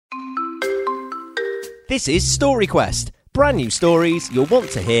This is Story Quest, brand new stories you'll want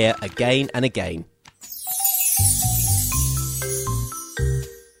to hear again and again.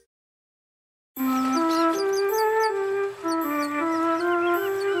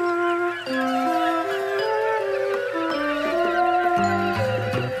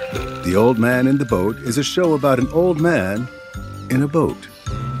 The Old Man in the Boat is a show about an old man in a boat.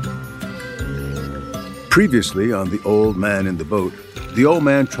 Previously on The Old Man in the Boat, the old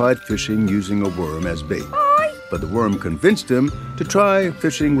man tried fishing using a worm as bait, but the worm convinced him to try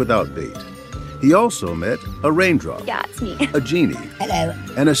fishing without bait. He also met a raindrop, Yeah, it's me. a genie, Hello.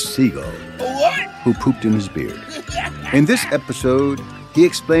 and a seagull What? who pooped in his beard. In this episode, he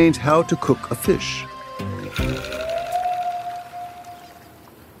explains how to cook a fish.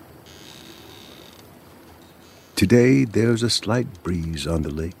 Today, there's a slight breeze on the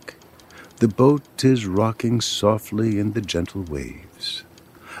lake. The boat is rocking softly in the gentle waves.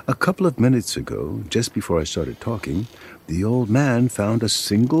 A couple of minutes ago, just before I started talking, the old man found a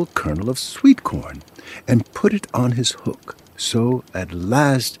single kernel of sweet corn and put it on his hook. So, at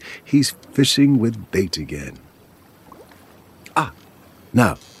last, he's fishing with bait again. Ah,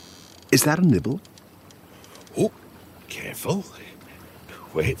 now, is that a nibble? Oh, careful.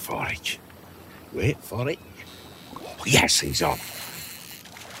 Wait for it. Wait for it. Oh, yes, he's on.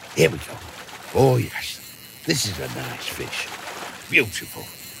 Here we go. Oh, yes. This is a nice fish. Beautiful.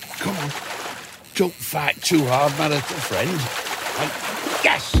 Come on. Don't fight too hard, my little friend.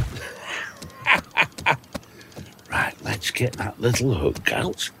 Yes! Right, let's get that little hook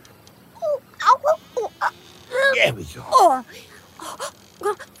out. There we go. Oh,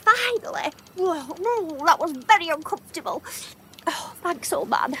 well, finally. Oh, that was very uncomfortable. Oh, thanks, old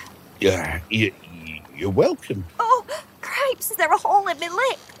man. Yeah, you're welcome. Oh, cripes, is there a hole in my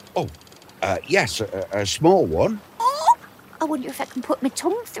lip? Oh, yes, a small one. Oh, I wonder if I can put my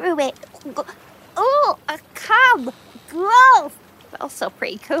tongue through it. Oh, I can. Gloves. Also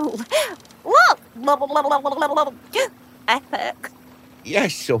pretty cool. Look. Epic.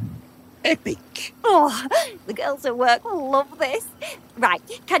 Yes, epic. Oh, the girls at work will love this. Right,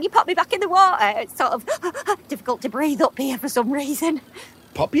 can you pop me back in the water? It's sort of difficult to breathe up here for some reason.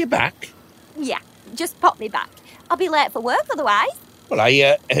 Pop you back. Yeah, just pop me back. I'll be late for work otherwise. Well,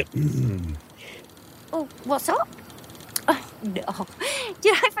 Oh, what's up? Oh, no.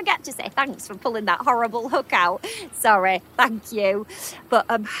 Did I forget to say thanks for pulling that horrible hook out? Sorry, thank you. But,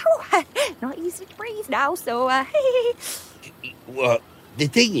 not easy to breathe now, so, well, the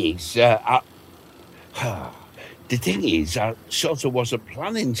thing is, I sort of wasn't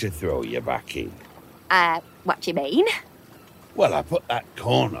planning to throw you back in. what do you mean? Well, I put that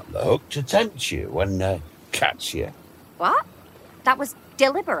corn on the hook to tempt you and catch you. What? That was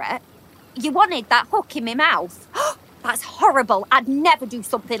deliberate? You wanted that hook in my mouth? That's horrible. I'd never do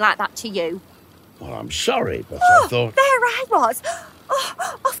something like that to you. Well, I'm sorry, but I thought... There I was.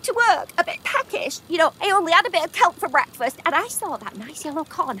 Off to work, a bit peckish. You know, I only had a bit of kelp for breakfast, and I saw that nice yellow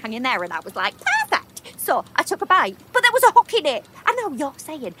corn hanging there, and I was like, perfect. So I took a bite, but there was a hook in it. I know you're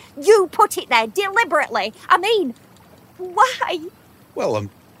saying you put it there deliberately. I mean, why? Well,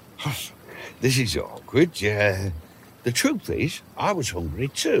 this is awkward. The truth is, I was hungry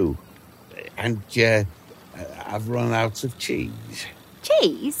too. And, I've run out of cheese.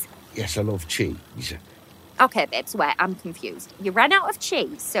 Cheese? Yes, I love cheese. Okay, babes, wait, I'm confused. You ran out of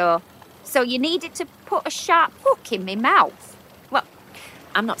cheese, so you needed to put a sharp hook in my mouth. Well,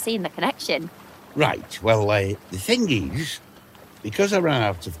 I'm not seeing the connection. Right, well, the thing is, because I ran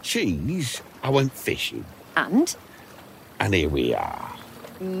out of cheese, I went fishing. And? And here we are.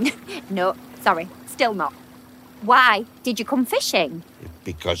 No, sorry, still not. Why did you come fishing?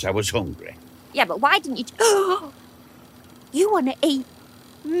 Because I was hungry. Yeah, but why didn't you... You want to eat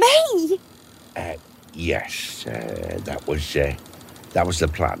me? Yes, that was the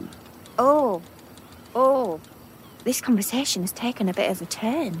plan. Oh. This conversation has taken a bit of a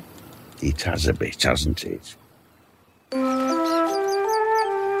turn. It has a bit, hasn't it?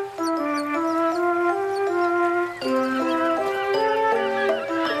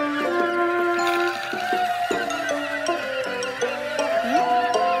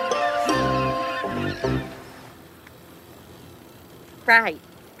 Right.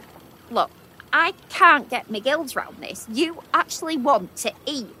 Look, I can't get my gills round this. You actually want to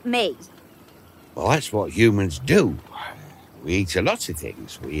eat me. Well, that's what humans do. We eat a lot of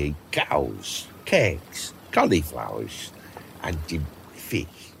things. We eat cows, cakes, cauliflowers, and fish.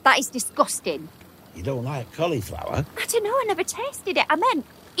 That is disgusting. You don't like cauliflower? I don't know, I never tasted it. I meant,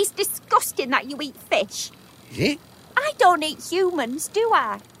 it's disgusting that you eat fish. Is it? I don't eat humans, do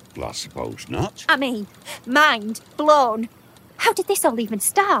I? Well, I suppose not. I mean, mind blown. How did this all even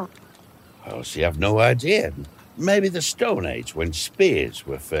start? Oh, see, I've no idea. Maybe the Stone Age, when spears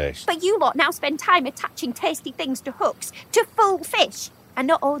were first. But you lot now spend time attaching tasty things to hooks to full fish. And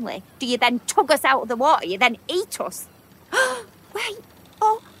not only do you then tug us out of the water, you then eat us. Wait,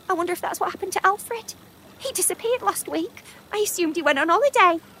 oh, I wonder if that's what happened to Alfred. He disappeared last week. I assumed he went on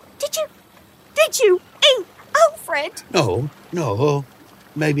holiday. Did you eat Alfred? No.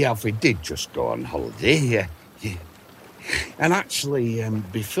 Maybe Alfred did just go on holiday. Yeah. And actually,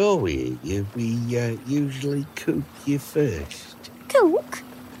 before we eat you, we usually cook you first. Cook?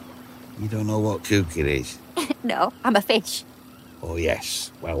 You don't know what cooking is? No, I'm a fish. Oh,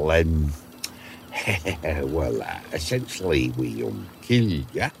 yes. Well, essentially, we kill you,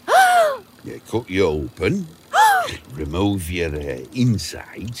 cut you open, remove your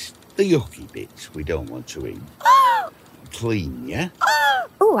insides, the yucky bits we don't want to eat, clean you.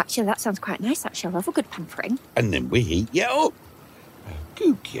 Oh, actually, that sounds quite nice, actually. I love a good pampering. And then we heat you up,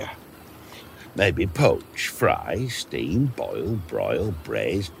 cook you. Maybe poach, fry, steam, boil, broil,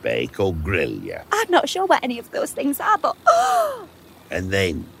 braise, bake or grill you. I'm not sure what any of those things are, but... And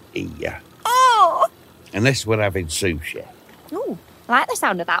then eat you. Oh! Unless we're having sushi. Oh, I like the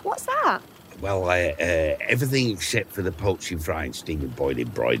sound of that. What's that? Well, everything except for the poaching, frying, steaming, boiling,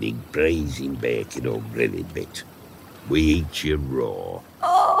 broiling, braising, baking or grilling bit. We eat you raw.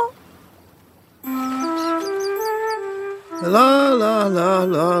 Oh! La, la, la,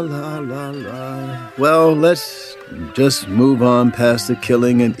 la, la, la, la. Well, let's just move on past the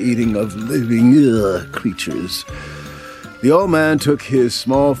killing and eating of living creatures. The old man took his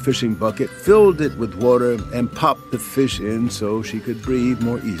small fishing bucket, filled it with water, and popped the fish in so she could breathe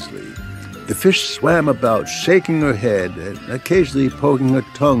more easily. The fish swam about, shaking her head and occasionally poking her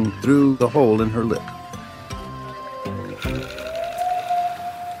tongue through the hole in her lip.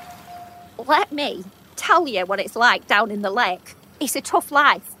 Let me tell you what it's like down in the lake. It's a tough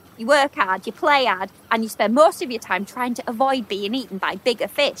life. You work hard, you play hard, and you spend most of your time trying to avoid being eaten by bigger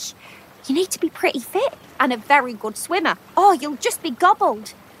fish. You need to be pretty fit and a very good swimmer, or you'll just be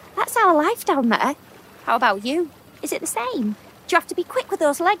gobbled. That's our life down there. How about you? Is it the same? Do you have to be quick with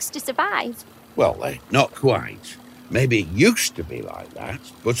those legs to survive? Well, not quite. Maybe it used to be like that,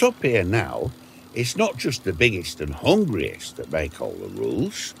 but up here now, it's not just the biggest and hungriest that make all the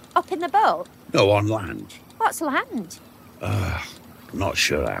rules. Up in the boat? No, on land. What's land? I'm not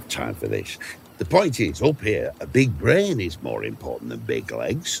sure I have time for this. The point is, up here, a big brain is more important than big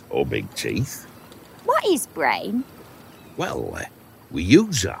legs or big teeth. What is brain? Well, we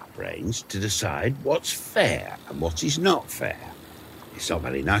use our brains to decide what's fair and what is not fair. It's not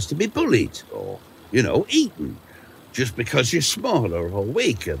very nice to be bullied or, eaten just because you're smaller or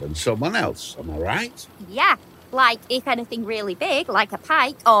weaker than someone else. Am I right? Yeah, like if anything really big, like a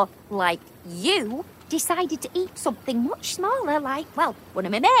pike, or like you, decided to eat something much smaller, like, well, one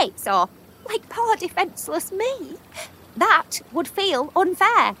of my mates, or like poor defenceless me, that would feel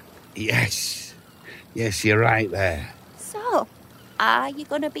unfair. Yes, you're right there. So, are you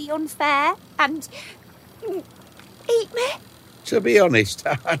going to be unfair and eat me? To be honest,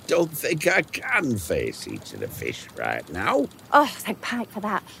 I don't think I can face eating a fish right now. Oh, thank Pike for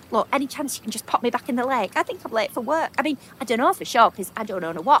that. Look, any chance you can just pop me back in the lake? I think I'm late for work. I mean, I don't know for sure because I don't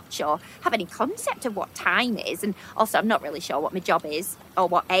own a watch or have any concept of what time is. And also, I'm not really sure what my job is or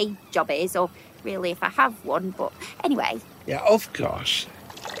what a job is or really if I have one. But anyway. Yeah, of course.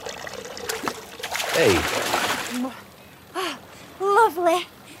 There you go. Oh, lovely.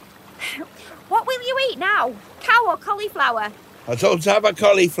 What will you eat now? Cow or cauliflower? I don't have a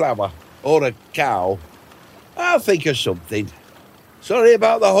cauliflower or a cow. I'll think of something. Sorry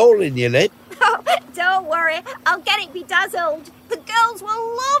about the hole in your lip. Oh, don't worry. I'll get it bedazzled. The girls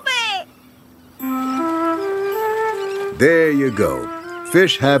will love it. There you go.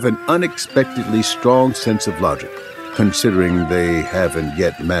 Fish have an unexpectedly strong sense of logic, considering they haven't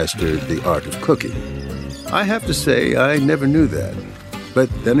yet mastered the art of cooking. I have to say, I never knew that.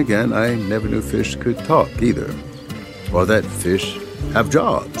 But then again, I never knew fish could talk either, or that fish have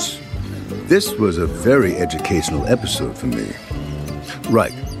jobs. This was a very educational episode for me.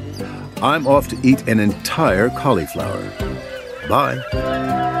 Right, I'm off to eat an entire cauliflower. Bye.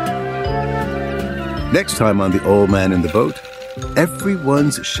 Next time on The Old Man in the Boat,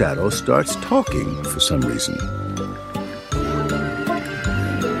 everyone's shadow starts talking for some reason.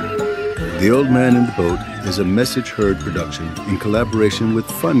 The Old Man in the Boat is a Message Heard production in collaboration with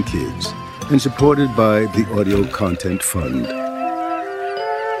Fun Kids and supported by the Audio Content Fund.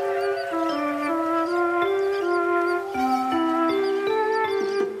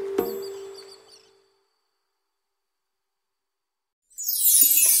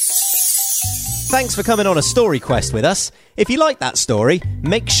 Thanks for coming on a story quest with us. If you like that story,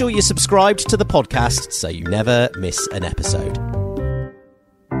 make sure you're subscribed to the podcast so you never miss an episode.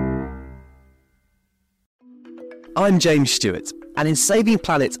 I'm James Stewart, and in Saving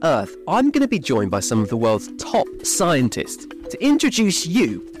Planet Earth, I'm going to be joined by some of the world's top scientists to introduce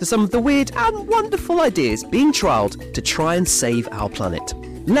you to some of the weird and wonderful ideas being trialled to try and save our planet.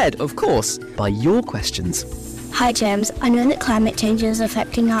 Led, of course, by your questions. Hi James, I know that climate change is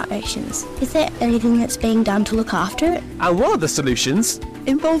affecting our oceans. Is there anything that's being done to look after it? And one of the solutions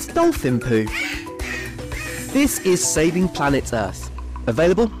involves dolphin poo. This is Saving Planet Earth,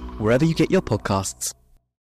 available wherever you get your podcasts.